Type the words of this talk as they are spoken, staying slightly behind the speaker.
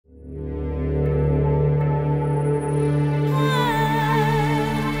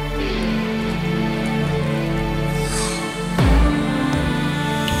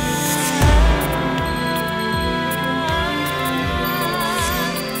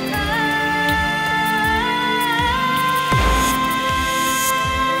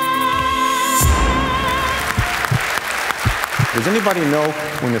Does anybody know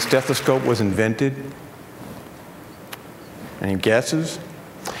when the stethoscope was invented? Any guesses?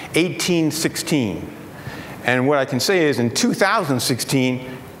 1816. And what I can say is in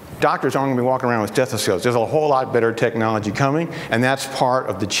 2016, doctors aren't going to be walking around with stethoscopes. There's a whole lot better technology coming, and that's part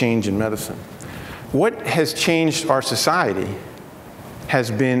of the change in medicine. What has changed our society has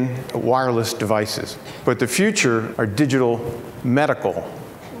been wireless devices. But the future are digital medical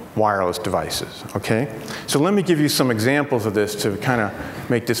wireless devices, okay? So let me give you some examples of this to kind of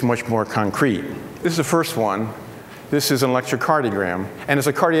make this much more concrete. This is the first one. This is an electrocardiogram. And as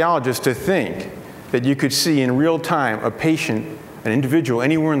a cardiologist, to think that you could see in real time a patient, an individual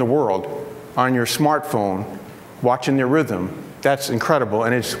anywhere in the world on your smartphone watching their rhythm, that's incredible,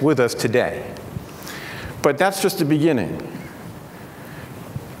 and it's with us today. But that's just the beginning.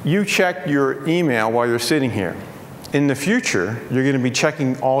 You check your email while you're sitting here. In the future, you're going to be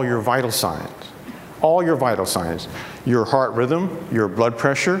checking all your vital signs. All your vital signs. Your heart rhythm, your blood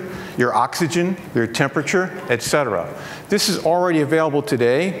pressure, your oxygen, your temperature, etc. This is already available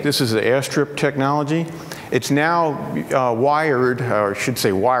today. This is the Airstrip technology. It's now wired, or I should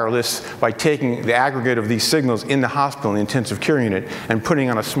say wireless, by taking the aggregate of these signals in the hospital, in the intensive care unit, and putting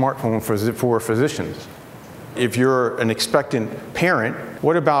on a smartphone for physicians. If you're an expectant parent,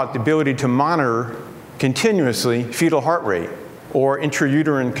 what about the ability to monitor continuously fetal heart rate or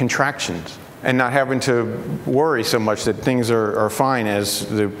intrauterine contractions and not having to worry so much that things are fine as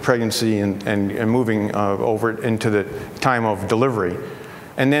the pregnancy and moving over into the time of delivery?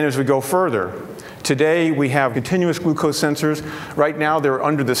 And then as we go further, today we have continuous glucose sensors. Right now they're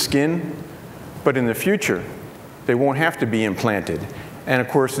under the skin, but in the future they won't have to be implanted. And of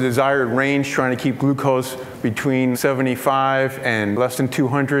course, the desired range, trying to keep glucose between 75 and less than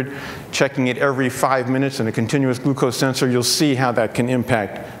 200, checking it every 5 minutes in a continuous glucose sensor, you'll see how that can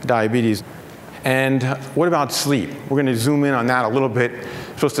impact diabetes. And what about sleep? We're going to zoom in on that a little bit.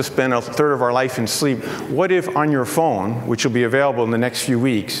 We're supposed to spend a third of our life in sleep. What if on your phone, which will be available in the next few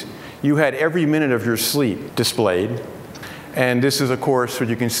weeks, you had every minute of your sleep displayed? And this is, of course, what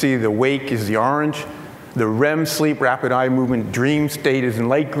you can see, the wake is the orange. The REM sleep, rapid eye movement, dream state is in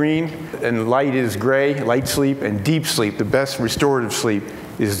light green, and light is gray, light sleep, and deep sleep, the best restorative sleep,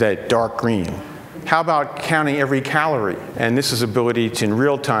 is that dark green. How about counting every calorie? And this is ability to, in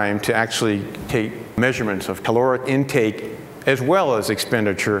real time, to actually take measurements of caloric intake as well as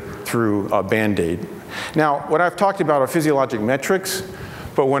expenditure through a Band-Aid. Now, what I've talked about are physiologic metrics,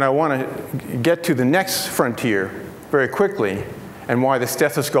 but when I want to get to the next frontier very quickly, and why the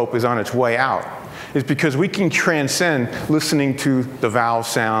stethoscope is on its way out, is because we can transcend listening to the valve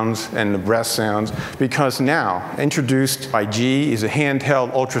sounds and the breath sounds, because now, introduced by GE, is a handheld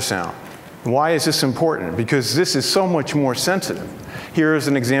ultrasound. Why is this important? Because this is so much more sensitive. Here is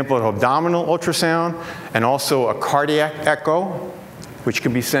an example of abdominal ultrasound and also a cardiac echo, which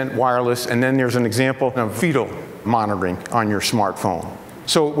can be sent wireless, and then there's an example of fetal monitoring on your smartphone.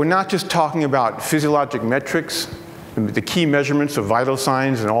 So we're not just talking about physiologic metrics, the key measurements of vital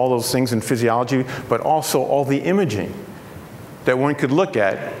signs and all those things in physiology, but also all the imaging that one could look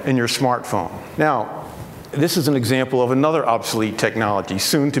at in your smartphone. Now, this is an example of another obsolete technology,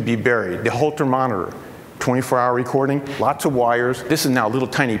 soon to be buried, the Holter monitor, 24-hour recording, lots of wires. This is now a little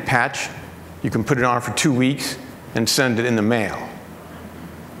tiny patch. You can put it on for 2 weeks and send it in the mail.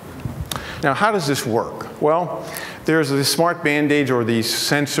 Now, how does this work? Well, there's the smart Band-Aids or these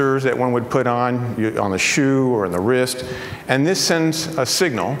sensors that one would put on the shoe or in the wrist, and this sends a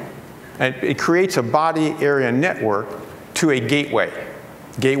signal, and it creates a body area network to a gateway.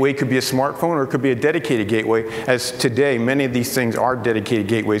 Gateway could be a smartphone or it could be a dedicated gateway, as today many of these things are dedicated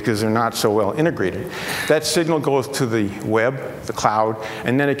gateways because they're not so well integrated. That signal goes to the web, the cloud,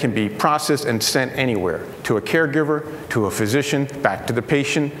 and then it can be processed and sent anywhere, to a caregiver, to a physician, back to the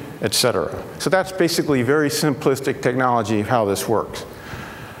patient, etc. So that's basically very simplistic technology of how this works.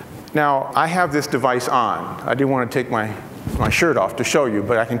 Now, I have this device on. I didn't want to take my shirt off to show you,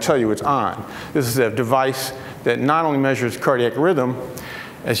 but I can tell you it's on. This is a device that not only measures cardiac rhythm,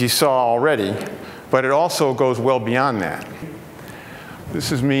 as you saw already, but it also goes well beyond that.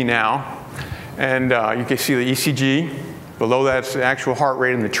 This is me now, and you can see the ECG. Below that's the actual heart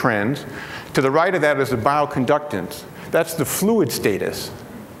rate and the trends. To the right of that is the bioconductance. That's the fluid status.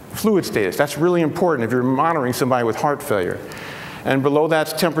 Fluid status, that's really important if you're monitoring somebody with heart failure. And below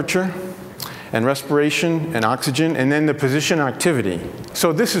that's temperature and respiration and oxygen, and then the position activity.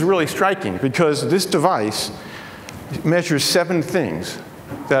 So this is really striking because this device measures 7 things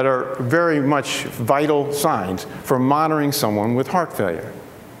that are very much vital signs for monitoring someone with heart failure,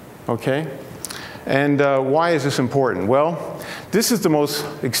 okay? And why is this important? Well, this is the most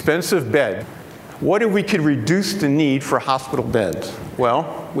expensive bed What if we could reduce the need for hospital beds?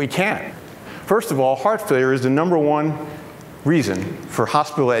 Well, we can. First of all, heart failure is the #1 reason for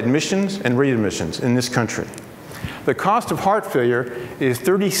hospital admissions and readmissions in this country. The cost of heart failure is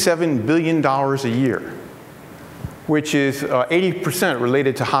 $37 billion a year, which is 80%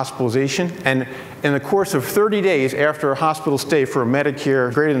 related to hospitalization. And in the course of 30 days after a hospital stay for a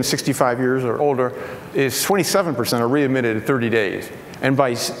Medicare greater than 65 years or older, is 27% are readmitted in 30 days. And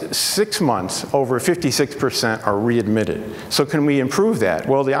by 6 months, over 56% are readmitted. So can we improve that?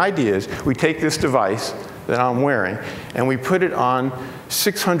 Well, the idea is we take this device that I'm wearing and we put it on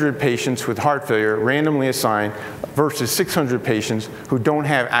 600 patients with heart failure, randomly assigned, versus 600 patients who don't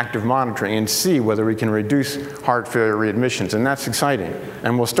have active monitoring, and see whether we can reduce heart failure readmissions. And that's exciting.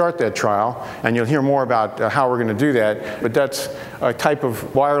 And we'll start that trial, and you'll hear more about how we're going to do that. But that's a type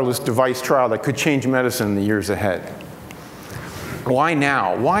of wireless device trial that could change medicine in the years ahead. Why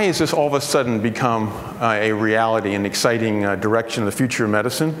now? Why has this all of a sudden become a reality, an exciting direction of the future of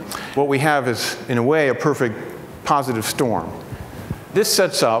medicine? What we have is, in a way, a perfect positive storm. This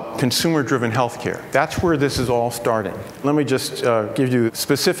sets up consumer-driven healthcare. That's where this is all starting. Let me just give you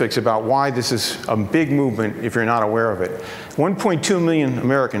specifics about why this is a big movement if you're not aware of it. 1.2 million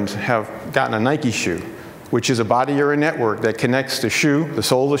Americans have gotten a Nike shoe, which is a body-area network that connects the shoe, the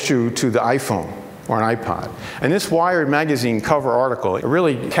sole of the shoe, to the iPhone or an iPod. And this Wired magazine cover article, it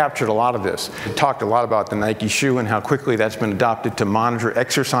really captured a lot of this. It talked a lot about the Nike shoe and how quickly that's been adopted to monitor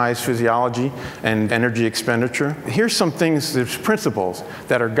exercise physiology and energy expenditure. Here's some things, there's principles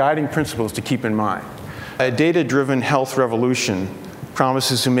that are guiding principles to keep in mind. A data-driven health revolution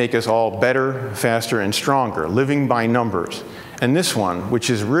promises to make us all better, faster, and stronger, living by numbers. And this one, which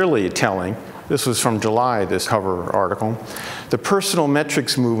is really telling, this was from July, this cover article. The personal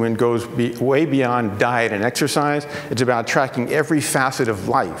metrics movement goes way beyond diet and exercise. It's about tracking every facet of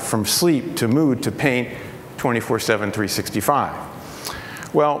life, from sleep to mood to pain, 24/7, 365.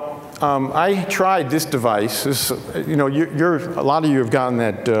 Well, I tried this device. This, you know, a lot of you have gotten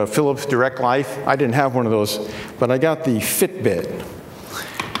that Philips Direct Life. I didn't have one of those, but I got the Fitbit.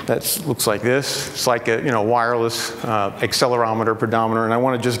 That looks like this. It's like a wireless accelerometer, pedometer, and I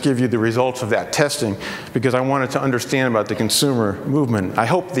want to just give you the results of that testing because I wanted to understand about the consumer movement. I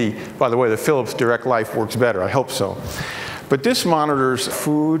hope by the way, the Philips Direct Life works better. I hope so. But this monitors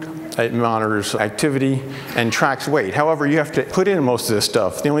food, it monitors activity, and tracks weight. However, you have to put in most of this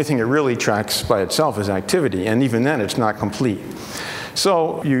stuff. The only thing it really tracks by itself is activity, and even then it's not complete.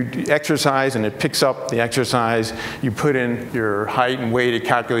 So you exercise and it picks up the exercise. You put in your height and weight, it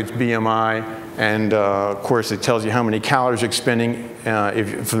calculates BMI, and of course it tells you how many calories you're expending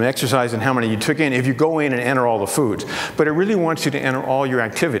from the exercise and how many you took in if you go in and enter all the foods. But it really wants you to enter all your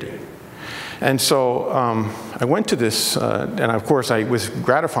activity. And so I went to this, and of course I was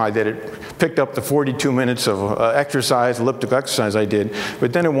gratified that it picked up the 42 minutes of exercise, elliptical exercise I did,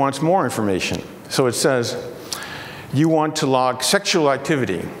 but then it wants more information. So it says, you want to log sexual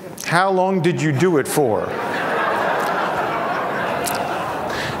activity. How long did you do it for?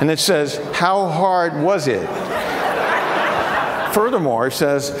 And it says, how hard was it? Furthermore, it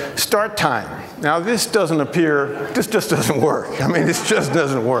says, start time. Now this just doesn't work. I mean, this just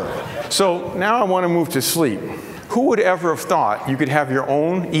doesn't work. So now I want to move to sleep. Who would ever have thought you could have your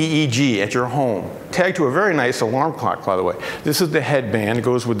own EEG at your home, tagged to a very nice alarm clock, by the way. This is the headband, it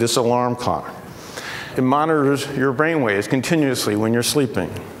goes with this alarm clock. It monitors your brain waves continuously when you're sleeping.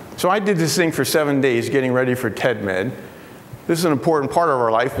 So I did this thing for 7 days getting ready for TEDMED. This is an important part of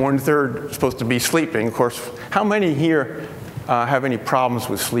our life. 1/3 is supposed to be sleeping. Of course, how many here have any problems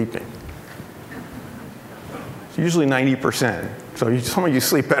with sleeping? It's usually 90%. So some of you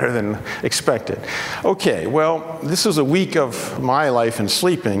sleep better than expected. Okay, well, this is a week of my life in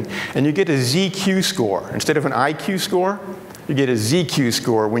sleeping, and you get a ZQ score. Instead of an IQ score, you get a ZQ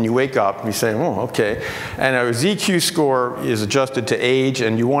score when you wake up. You say, oh, okay. And a ZQ score is adjusted to age,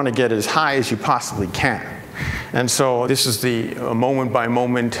 and you want to get as high as you possibly can. And so this is the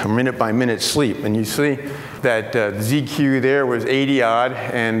moment-by-moment, minute-by-minute sleep. And you see that the ZQ there was 80-odd,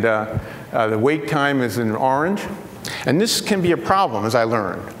 and the wake time is in orange. And this can be a problem, as I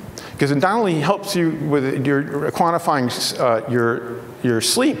learned, because it not only helps you with your quantifying your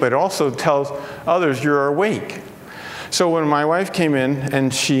sleep, but it also tells others you're awake. So when my wife came in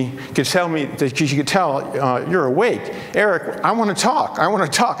and she could tell me that she could tell you're awake, Eric, I want to talk,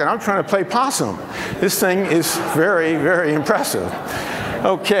 and I'm trying to play possum. This thing is very, very impressive.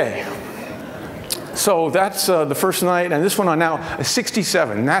 Okay. So that's the first night, and this one on now a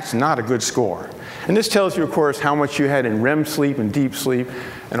 67. That's not a good score. And this tells you, of course, how much you had in REM sleep and deep sleep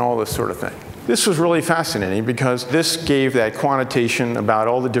and all this sort of thing. This was really fascinating because this gave that quantitation about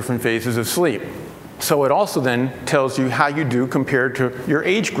all the different phases of sleep. So it also then tells you how you do compared to your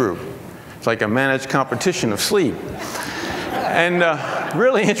age group. It's like a managed competition of sleep. And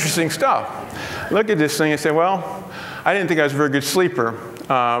really interesting stuff. Look at this thing and say, well, I didn't think I was a very good sleeper,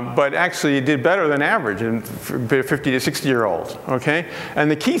 but actually it did better than average in 50 to 60-year-olds, okay?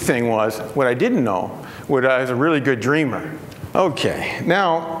 And the key thing was, what I didn't know, was I was a really good dreamer. Okay,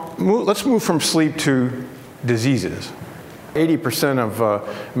 now let's move from sleep to diseases. 80% of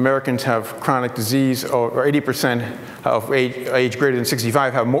Americans have chronic disease, or 80% of age greater than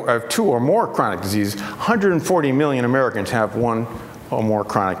 65 have 2 or more chronic diseases. 140 million Americans have 1 or more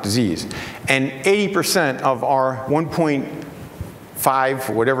chronic disease. And 80% of our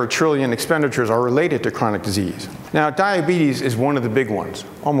 1.5 whatever trillion expenditures are related to chronic disease. Now, diabetes is one of the big ones.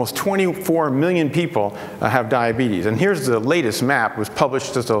 Almost 24 million people have diabetes. And here's the latest map. It was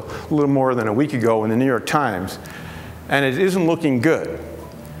published just a little more than a week ago in the New York Times. And it isn't looking good.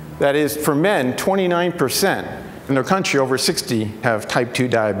 That is, for men, 29% in their country over 60 have type 2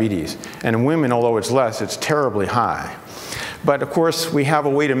 diabetes. And in women, although it's less, it's terribly high. But of course, we have a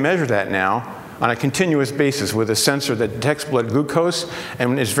way to measure that now on a continuous basis with a sensor that detects blood glucose,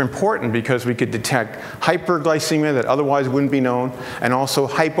 and it's important because we could detect hyperglycemia that otherwise wouldn't be known, and also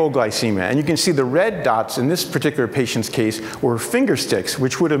hypoglycemia. And you can see the red dots in this particular patient's case were finger sticks,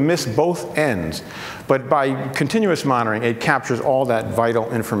 which would have missed both ends. But by continuous monitoring, it captures all that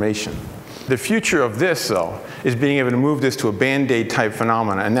vital information. The future of this, though, is being able to move this to a Band-Aid type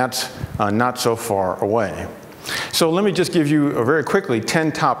phenomena, and that's not so far away. So let me just give you very quickly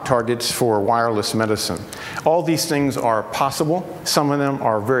 10 top targets for wireless medicine. All these things are possible. Some of them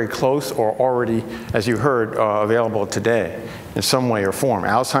are very close or already, as you heard, available today in some way or form.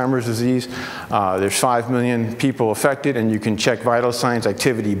 Alzheimer's disease, there's 5 million people affected, and you can check vital signs,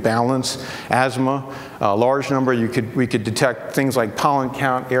 activity, balance. Asthma, a large number, we could detect things like pollen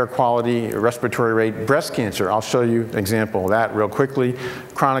count, air quality, respiratory rate. Breast cancer, I'll show you an example of that real quickly.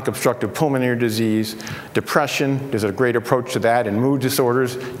 Chronic obstructive pulmonary disease, depression, there's a great approach to that, and mood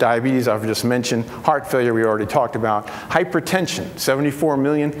disorders, diabetes, I've just mentioned, heart failure, we already talked about. Hypertension, 74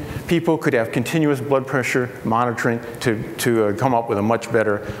 million people could have continuous blood pressure monitoring to come up with a much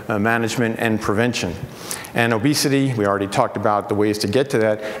better management and prevention. And obesity, we already talked about the ways to get to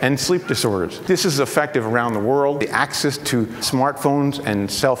that, and sleep disorders. This is effective around the world. The access to smartphones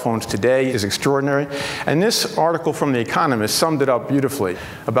and cell phones today is extraordinary. And this article from The Economist summed it up beautifully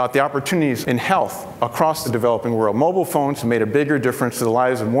about the opportunities in health across the developing world. Mobile phones have made a bigger difference to the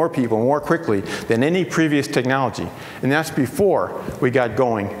lives of more people more quickly than any previous technology. And that's before we got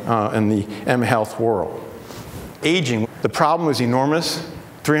going in the M-Health world. Aging, the problem is enormous.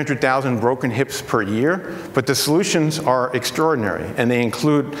 300,000 broken hips per year, but the solutions are extraordinary, and they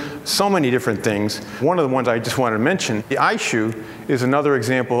include so many different things. One of the ones I just wanted to mention, the iShoe is another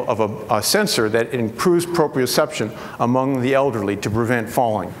example of a sensor that improves proprioception among the elderly to prevent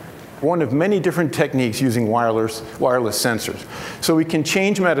falling. One of many different techniques using wireless sensors. So we can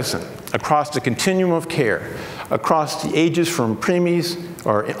change medicine across the continuum of care, across the ages from preemies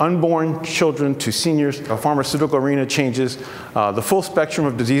or unborn children to seniors. The pharmaceutical arena changes the full spectrum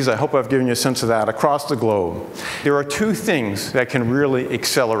of disease. I hope I've given you a sense of that across the globe. There are 2 things that can really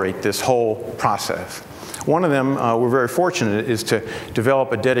accelerate this whole process. One of them, we're very fortunate, is to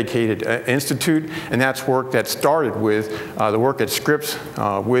develop a dedicated institute, and that's work that started with the work at Scripps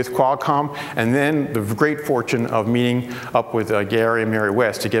with Qualcomm, and then the great fortune of meeting up with Gary and Mary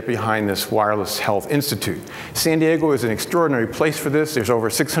West to get behind this Wireless Health Institute. San Diego is an extraordinary place for this. There's over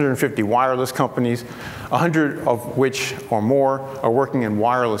 650 wireless companies, 100 of which or more are working in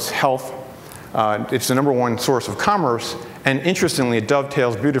wireless health. It's the #1 source of commerce, and interestingly, it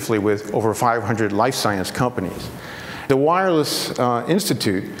dovetails beautifully with over 500 life science companies. The Wireless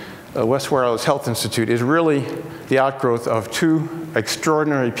Institute, West Wireless Health Institute, is really the outgrowth of 2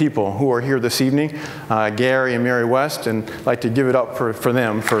 extraordinary people who are here this evening, Gary and Mary West, and I'd like to give it up for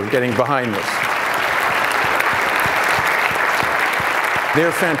them for getting behind this.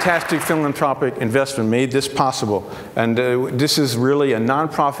 Their fantastic philanthropic investment made this possible. And this is really a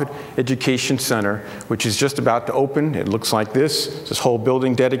nonprofit education center, which is just about to open. It looks like this whole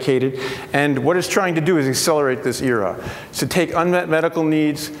building dedicated. And what it's trying to do is accelerate this era. To take unmet medical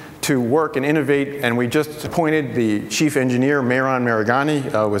needs, to work and innovate, and we just appointed the chief engineer, Mehran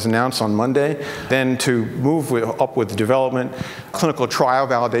Maragani, was announced on Monday, then to move up with development, clinical trial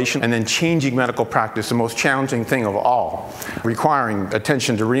validation, and then changing medical practice, the most challenging thing of all, requiring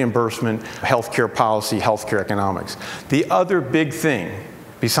attention to reimbursement, healthcare policy, healthcare economics. The other big thing,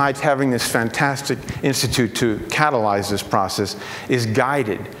 besides having this fantastic institute to catalyze this process, is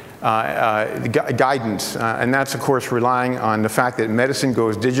guided guidance, and that's, of course, relying on the fact that medicine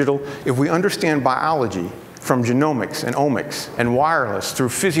goes digital. If we understand biology from genomics and omics and wireless through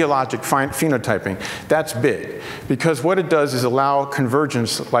physiologic phenotyping, that's big, because what it does is allow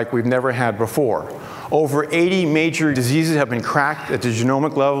convergence like we've never had before. Over 80 major diseases have been cracked at the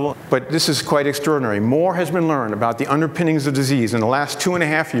genomic level, but this is quite extraordinary. More has been learned about the underpinnings of disease in the last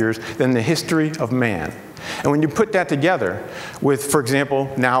 2.5 years than the history of man. And when you put that together with, for example,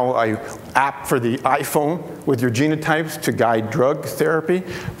 now an app for the iPhone with your genotypes to guide drug therapy,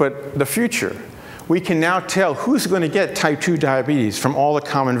 but the future, we can now tell who's going to get type 2 diabetes from all the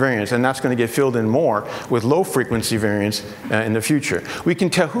common variants, and that's going to get filled in more with low-frequency variants in the future. We can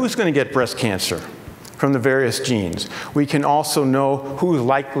tell who's going to get breast cancer from the various genes. We can also know who's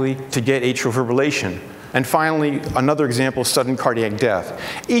likely to get atrial fibrillation. And finally, another example, sudden cardiac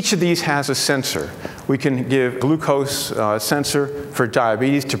death. Each of these has a sensor. We can give glucose sensor for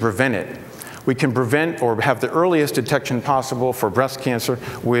diabetes to prevent it. We can prevent or have the earliest detection possible for breast cancer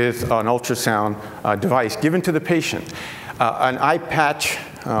with an ultrasound device given to the patient. An eye patch,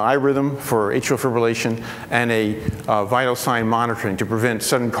 eye rhythm for atrial fibrillation, and a vital sign monitoring to prevent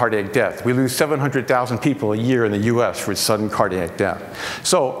sudden cardiac death. We lose 700,000 people a year in the US with sudden cardiac death.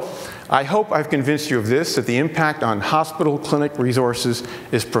 So I hope I've convinced you of this, that the impact on hospital clinic resources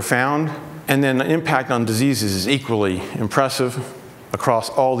is profound, and then the impact on diseases is equally impressive across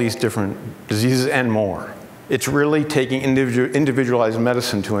all these different diseases and more. It's really taking individualized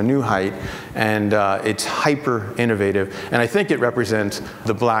medicine to a new height, and it's hyper innovative, and I think it represents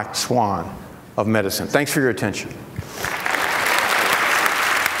the black swan of medicine. Thanks for your attention.